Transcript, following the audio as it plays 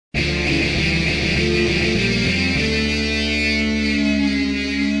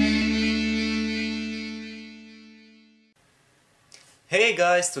Hey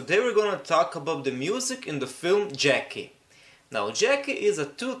guys, today we're gonna talk about the music in the film Jackie. Now Jackie is a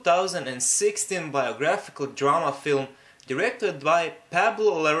 2016 biographical drama film directed by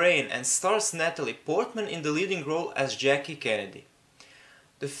Pablo Larraín and stars Natalie Portman in the leading role as Jackie Kennedy.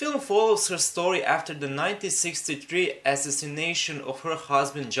 The film follows her story after the 1963 assassination of her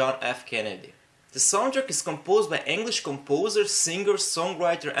husband John F. Kennedy. The soundtrack is composed by English composer, singer,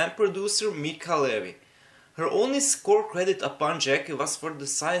 songwriter and producer Mica Levi. Her only score credit upon Jackie was for the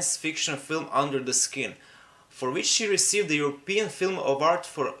science fiction film Under the Skin, for which she received the European Film Award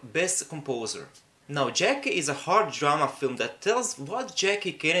for Best Composer. Now Jackie is a hard drama film that tells what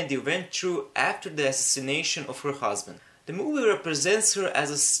Jackie Kennedy went through after the assassination of her husband. The movie represents her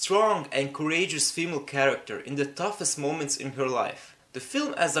as a strong and courageous female character in the toughest moments in her life. The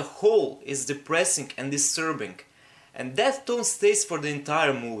film as a whole is depressing and disturbing, and that tone stays for the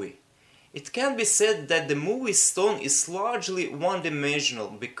entire movie. It can be said that the movie's tone is largely one-dimensional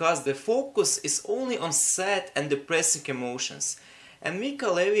because the focus is only on sad and depressing emotions, and Mica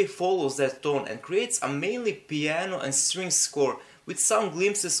Levi follows that tone and creates a mainly piano and string score with some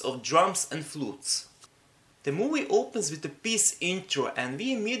glimpses of drums and flutes. The movie opens with a peace intro and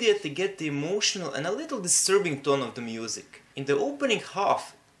we immediately get the emotional and a little disturbing tone of the music. In the opening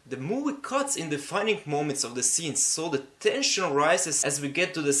half, the movie cuts in defining moments of the scenes, so the tension rises as we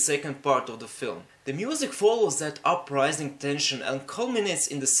get to the second part of the film. The music follows that uprising tension and culminates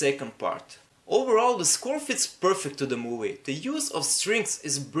in the second part. Overall, the score fits perfect to the movie. The use of strings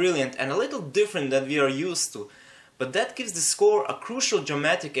is brilliant and a little different than we are used to, but that gives the score a crucial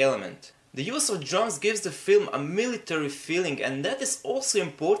dramatic element. The use of drums gives the film a military feeling, and that is also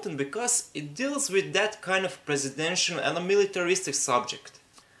important because it deals with that kind of presidential and a militaristic subject.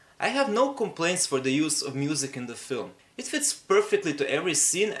 I have no complaints for the use of music in the film. It fits perfectly to every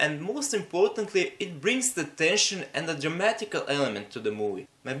scene and most importantly it brings the tension and the dramatical element to the movie.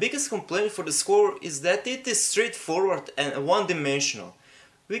 My biggest complaint for the score is that it is straightforward and one-dimensional.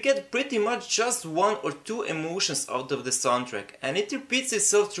 We get pretty much just one or two emotions out of the soundtrack and it repeats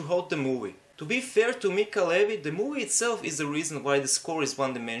itself throughout the movie. To be fair to Mica Levi, the movie itself is the reason why the score is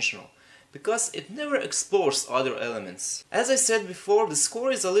one-dimensional, because it never explores other elements. As I said before, the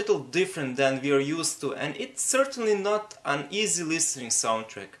score is a little different than we are used to and it's certainly not an easy listening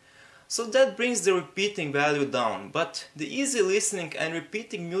soundtrack. So that brings the repeating value down, but the easy listening and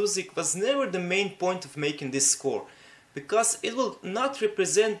repeating music was never the main point of making this score, because it will not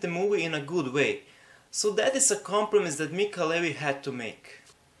represent the movie in a good way. So that is a compromise that Mica Levi had to make.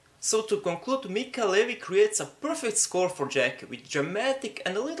 So to conclude, Mica Levi creates a perfect score for Jackie with dramatic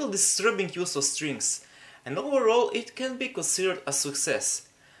and a little disturbing use of strings, and overall it can be considered a success.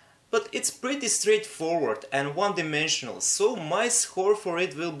 But it's pretty straightforward and one-dimensional, so my score for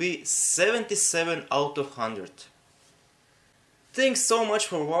it will be 77 out of 100. Thanks so much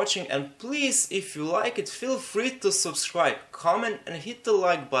for watching, and please, if you like it, feel free to subscribe, comment and hit the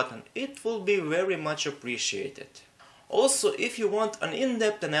like button. It will be very much appreciated. Also, if you want an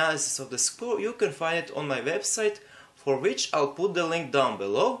in-depth analysis of the score, you can find it on my website, for which I'll put the link down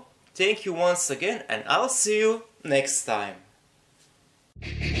below. Thank you once again and I'll see you next time.